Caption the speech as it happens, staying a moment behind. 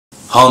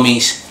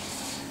Homies,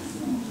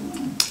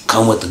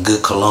 come with the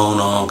good cologne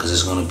on, because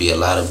there's going to be a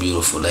lot of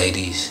beautiful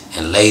ladies.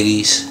 And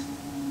ladies,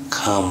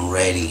 come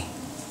ready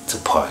to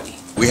party.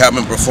 We have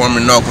been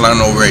performing in Oakland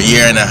over a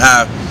year and a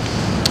half.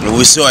 And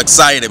we're so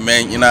excited,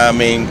 man. You know what I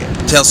mean?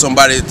 Tell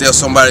somebody,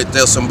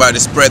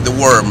 spread the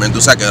word, man.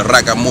 Tú sabes que el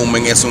Raka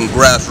movement is un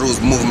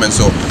grassroots movement,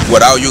 so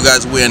without you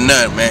guys, we're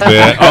none, man.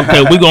 Yeah.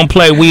 Okay, we're going to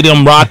play We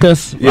Them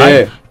Rakas, right?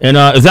 Yeah. And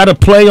is that a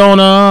play on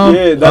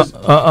yeah, that's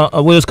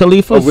Wiz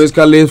Khalifa? Wiz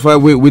Khalifa.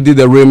 We did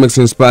the remix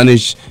in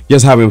Spanish,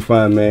 just having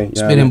fun, man.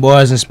 Spitting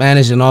bars in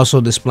Spanish and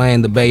also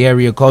displaying the Bay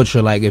Area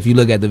culture. Like if you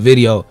look at the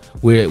video,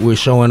 we're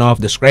showing off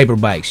the scraper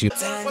bikes.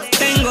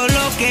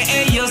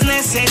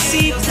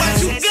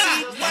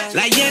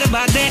 La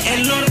hierba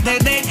del norte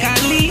de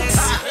Cali.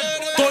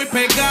 Estoy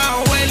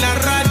pegado en la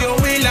radio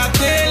y la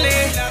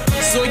tele.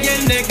 Soy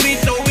el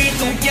negrito y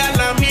tú ya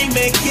a mí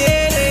me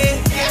quieres.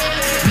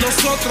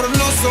 Nosotros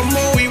no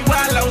somos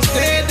igual a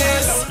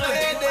ustedes.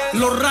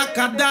 Los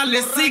Rakas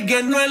dale,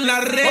 síguenos en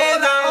las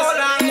redes.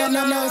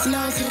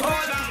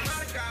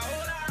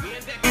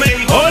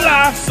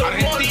 Hola,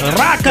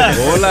 Rakas.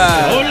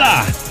 Hola.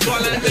 Hola.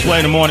 Sway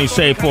in the morning,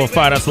 shade 4-5.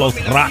 That's Los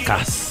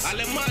Rakas.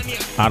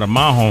 Out of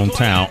my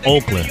hometown,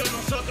 Oakland.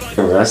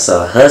 I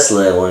saw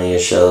Hustler at one of your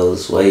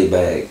shows way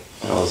back.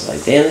 I was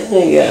like, damn, that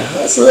nigga got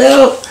Hustler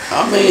out.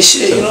 I mean,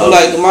 shit, you know,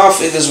 like the Mouth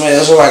Figures, man,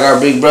 those are like our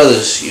big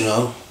brothers, you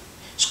know.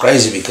 It's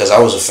crazy because I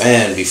was a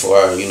fan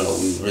before, you know,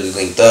 we really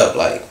linked up,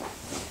 like.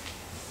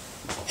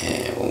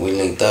 And when we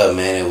linked up,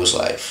 man, it was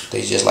like,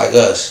 they just like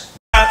us.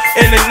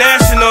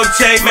 International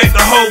J, make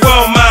the whole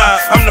world mine.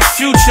 I'm the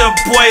future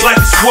boy like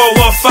it's World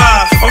War V.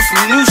 On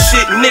some new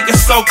shit, niggas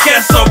so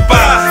care so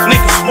buy.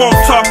 Niggas won't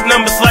talk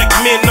numbers like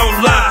men, no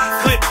lie.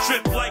 Clip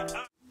trip like.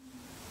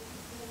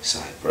 It's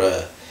like,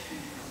 bruh,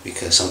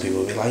 because some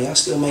people be like, y'all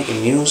still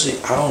making music?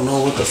 I don't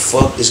know what the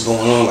fuck is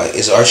going on. Like,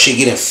 is our shit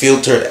getting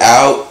filtered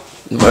out?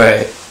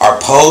 Right. Our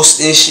posts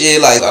and shit?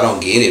 Like, I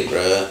don't get it,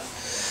 bruh.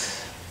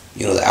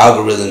 You know, the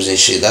algorithms and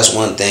shit, that's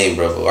one thing,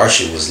 bro, but our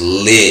shit was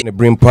lit. They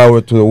bring power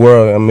to the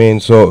world. I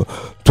mean, so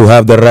to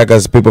have the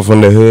Rakas people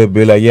from the hood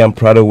be like, yeah, I'm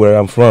proud of where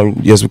I'm from.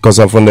 Just because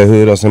I'm from the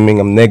hood doesn't mean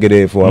I'm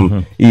negative or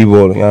I'm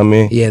evil, you know what I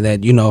mean? Yeah,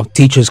 that, you know,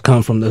 teachers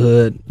come from the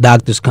hood,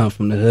 doctors come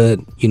from the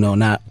hood. You know,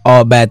 not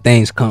all bad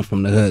things come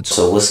from the hood.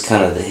 So what's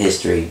kind of the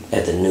history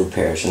at the new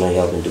Parish? I know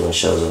y'all been doing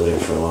shows over there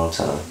for a long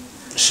time.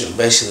 Shit,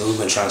 basically, we've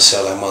been trying to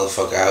sell that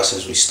motherfucker out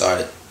since we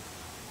started.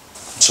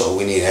 So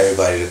we need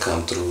everybody to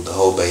come through, the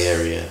whole Bay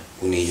Area.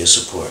 We need your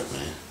support,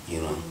 man,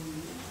 you know.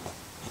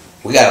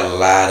 We got a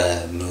lot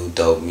of new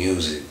dope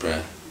music,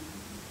 bruh.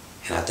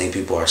 And I think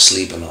people are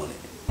sleeping on it.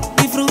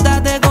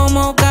 Disfrútate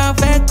como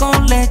café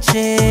con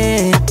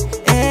leche.